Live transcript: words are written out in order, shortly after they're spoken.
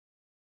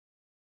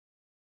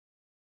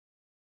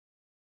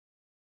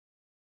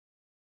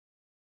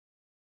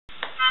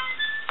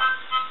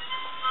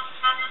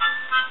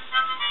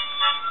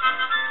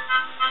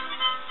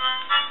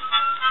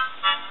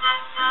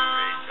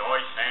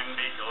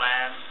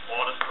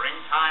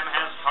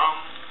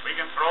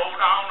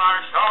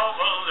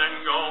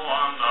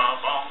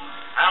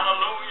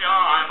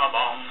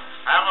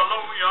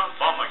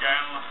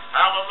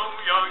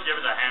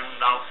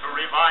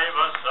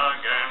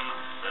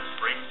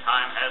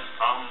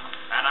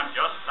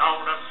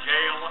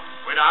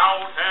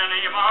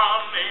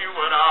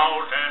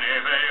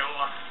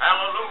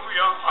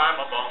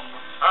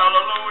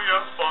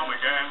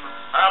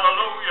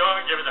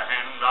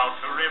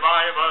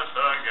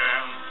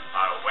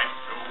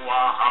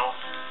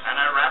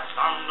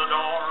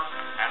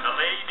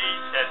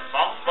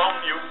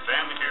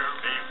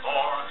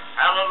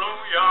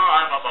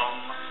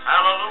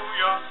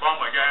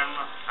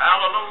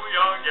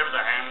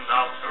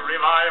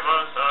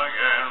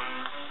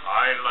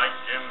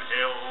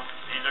Hill.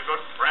 He's a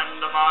good friend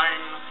of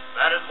mine.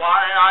 That is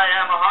why I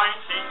am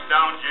hiking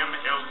down Jim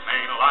Hill's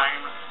main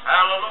line.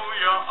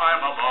 Hallelujah,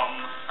 I'm a bum.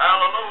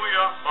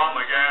 Hallelujah, bum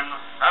again.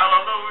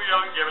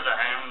 Hallelujah, give us a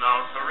hand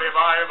out to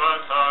revive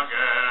us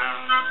again.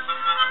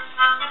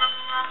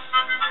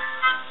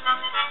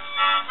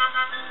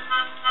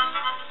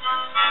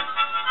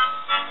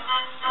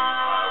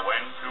 I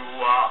went to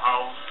a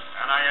house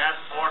and I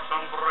asked for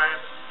some bread,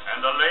 and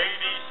the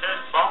lady said,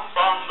 bum,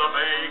 bum, the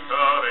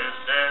baker is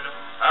dead.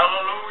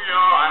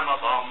 Hallelujah, I'm a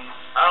bum.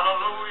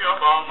 Hallelujah,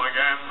 bum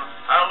again.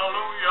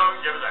 Hallelujah,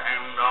 give us a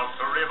hand out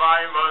to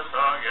revive us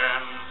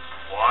again.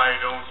 Why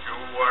don't you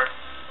work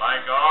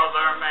like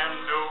other men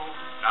do?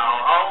 Now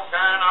how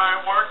can I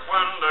work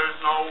when there's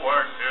no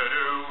work to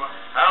do?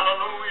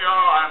 Hallelujah,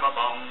 I'm a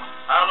bum.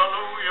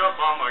 Hallelujah,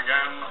 bum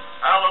again.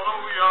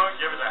 Hallelujah,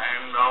 give us a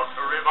hand out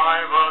to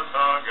revive us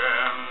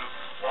again.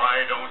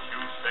 Why don't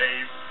you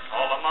save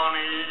all the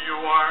money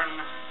you earn?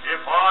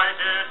 If I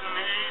didn't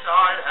eat,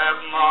 I'd have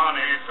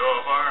money to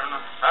burn.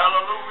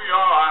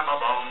 Hallelujah, I'm a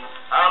bum.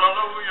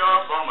 Hallelujah,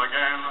 bum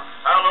again.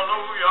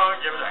 Hallelujah,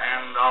 give us a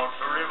hand out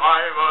to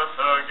revive us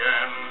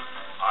again.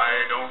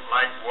 I don't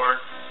like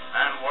work